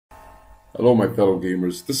Hello, my fellow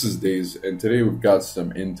gamers. This is Days, and today we've got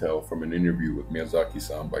some intel from an interview with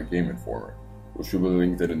Miyazaki-san by Game Informer, which will be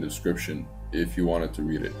linked in the description if you wanted to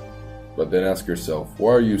read it. But then ask yourself,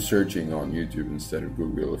 why are you searching on YouTube instead of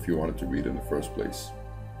Google if you wanted to read in the first place?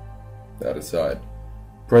 That aside,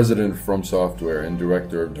 President From Software and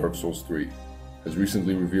director of Dark Souls 3 has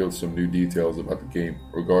recently revealed some new details about the game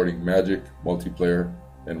regarding magic, multiplayer,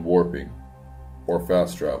 and warping, or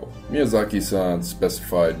fast travel. Miyazaki-san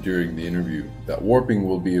specified during the interview that warping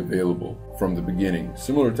will be available from the beginning,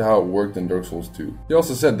 similar to how it worked in Dark Souls 2. He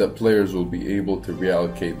also said that players will be able to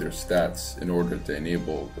reallocate their stats in order to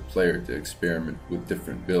enable the player to experiment with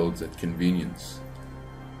different builds at convenience.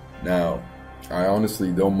 Now, I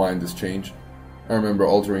honestly don't mind this change. I remember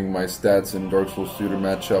altering my stats in Dark Souls 2 to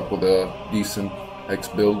match up with a decent X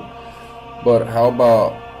build, but how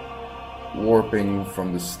about warping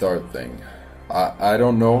from the start thing? I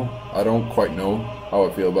don't know. I don't quite know how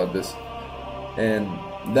I feel about this. And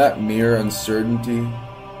that mere uncertainty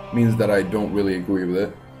means that I don't really agree with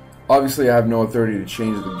it. Obviously, I have no authority to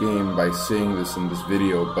change the game by saying this in this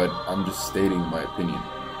video, but I'm just stating my opinion.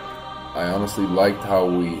 I honestly liked how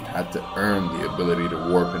we had to earn the ability to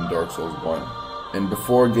warp in Dark Souls 1. And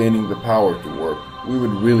before gaining the power to warp, we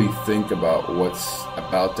would really think about what's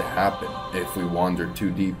about to happen if we wander too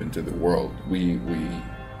deep into the world. We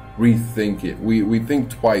rethink it. We think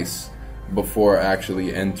twice before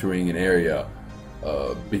actually entering an area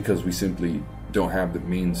because we simply don't have the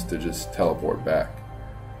means to just teleport back.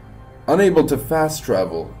 Unable to fast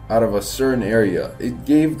travel out of a certain area, it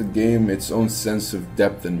gave the game its own sense of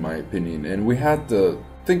depth in my opinion, and we had to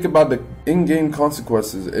think about the in-game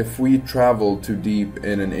consequences if we travel too deep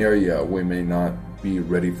in an area we may not be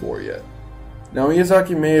ready for yet. Now,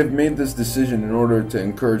 Miyazaki may have made this decision in order to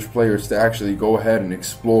encourage players to actually go ahead and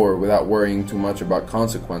explore without worrying too much about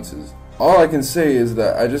consequences. All I can say is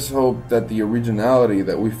that I just hope that the originality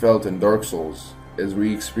that we felt in Dark Souls is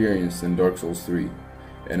re-experienced in Dark Souls 3,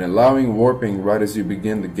 and allowing warping right as you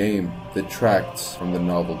begin the game detracts from the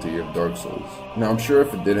novelty of Dark Souls. Now, I'm sure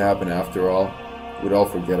if it did happen after all, we'd all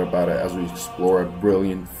forget about it as we explore a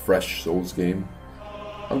brilliant, fresh Souls game.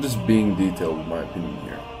 I'm just being detailed with my opinion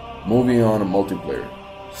here. Moving on to multiplayer,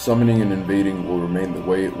 summoning and invading will remain the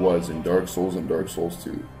way it was in Dark Souls and Dark Souls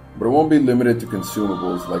 2, but it won't be limited to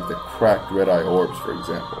consumables like the cracked red eye orbs, for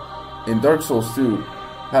example. In Dark Souls 2,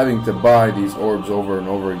 having to buy these orbs over and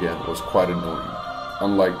over again was quite annoying.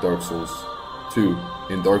 Unlike Dark Souls 2,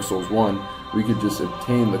 in Dark Souls 1, we could just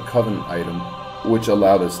obtain the Covenant item, which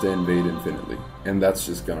allowed us to invade infinitely, and that's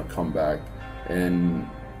just gonna come back. And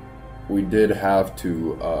we did have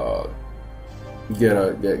to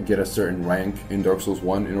get a certain rank in Dark Souls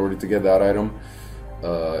 1 in order to get that item.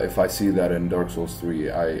 If I see that in Dark Souls 3,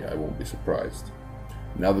 I won't be surprised.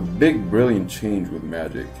 Now, the big brilliant change with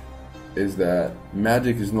magic is that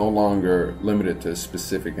magic is no longer limited to a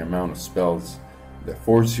specific amount of spells that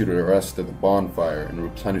force you to rest at the bonfire and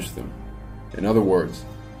replenish them. In other words,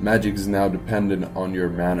 magic is now dependent on your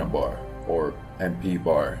mana bar, or MP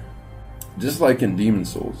bar. Just like in Demon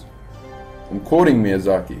Souls. I'm quoting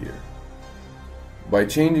Miyazaki here. By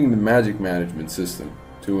changing the magic management system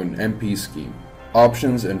to an MP scheme,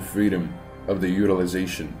 options and freedom of the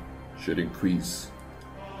utilization should increase.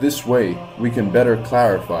 This way, we can better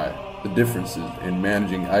clarify the differences in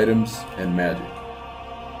managing items and magic.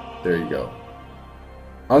 There you go.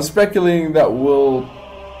 I'm speculating that we'll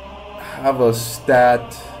have a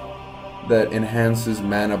stat that enhances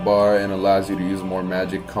mana bar and allows you to use more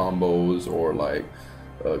magic combos, or like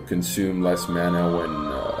consume less mana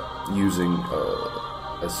when using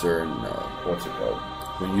a certain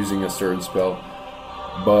when using a certain spell.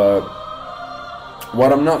 But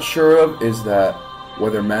what I'm not sure of is that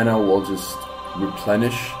whether mana will just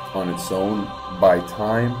replenish on its own by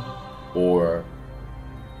time, or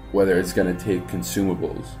whether it's going to take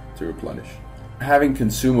consumables to replenish. Having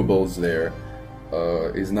consumables there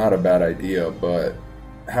is not a bad idea, but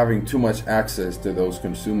having too much access to those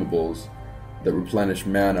consumables that replenish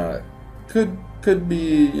mana could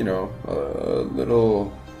be, you know, a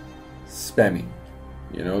little spammy.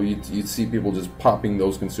 You know, you'd see people just popping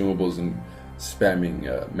those consumables and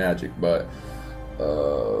spamming magic, but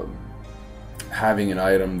having an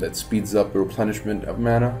item that speeds up the replenishment of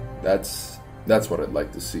mana, that's what I'd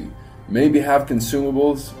like to see. Maybe have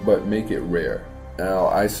consumables, but make it rare. Now,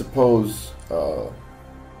 I suppose the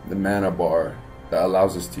mana bar that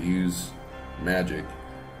allows us to use magic,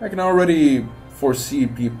 I can already foresee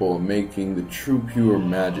people making the true pure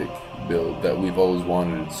magic build that we've always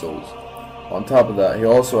wanted in Souls. On top of that, he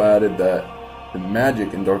also added that And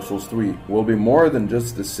magic in Dark Souls 3 will be more than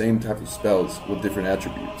just the same type of spells with different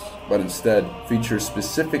attributes, but instead feature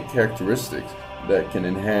specific characteristics that can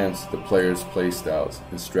enhance the player's playstyles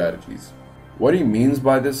and strategies. What he means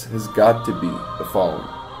by this has got to be the following.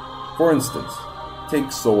 For instance,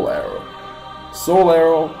 take Soul Arrow. Soul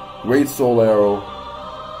Arrow, Great Soul Arrow,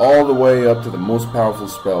 all the way up to the most powerful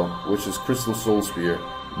spell, which is Crystal Soul Spear.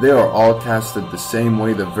 They are all casted the same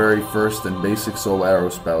way the very first and basic Soul Arrow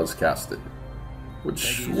spell is casted.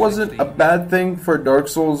 Which wasn't a bad thing for Dark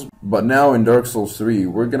Souls, but now in Dark Souls 3,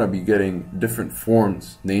 we're gonna be getting different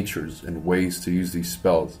forms, natures, and ways to use these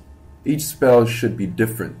spells. Each spell should be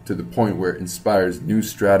different to the point where it inspires new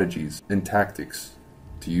strategies and tactics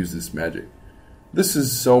to use this magic. This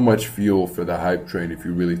is so much fuel for the hype train if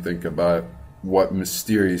you really think about what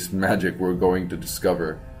mysterious magic we're going to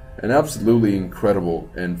discover. An absolutely incredible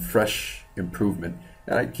and fresh improvement,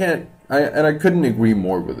 and I couldn't agree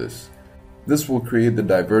more with this. This will create the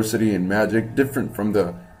diversity in magic different from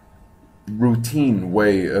the routine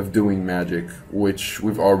way of doing magic, which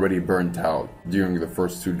we've already burnt out during the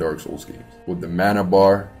first two Dark Souls games. With the mana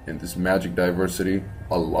bar and this magic diversity,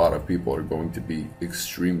 a lot of people are going to be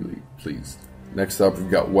extremely pleased. Next up, we've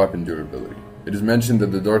got weapon durability. It is mentioned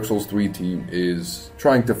that the Dark Souls 3 team is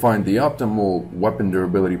trying to find the optimal weapon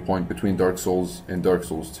durability point between Dark Souls and Dark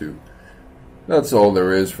Souls 2. That's all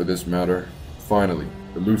there is for this matter. Finally,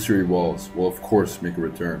 illusory walls will of course make a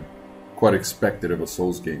return. Quite expected of a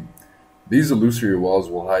Souls game. These illusory walls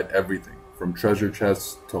will hide everything, from treasure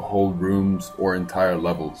chests to whole rooms or entire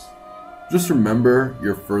levels. Just remember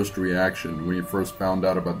your first reaction when you first found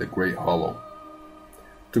out about the Great Hollow.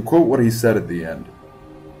 To quote what he said at the end,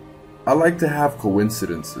 "I like to have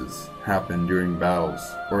coincidences happen during battles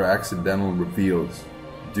or accidental reveals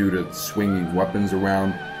due to swinging weapons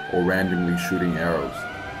around or randomly shooting arrows.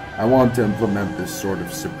 I want to implement this sort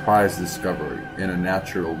of surprise discovery in a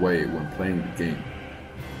natural way when playing the game."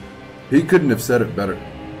 He couldn't have said it better.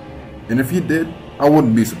 And if he did, I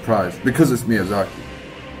wouldn't be surprised, because it's Miyazaki.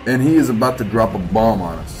 And he is about to drop a bomb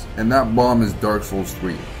on us, and that bomb is Dark Souls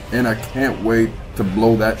 3. And I can't wait to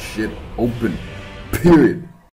blow that shit open. Period.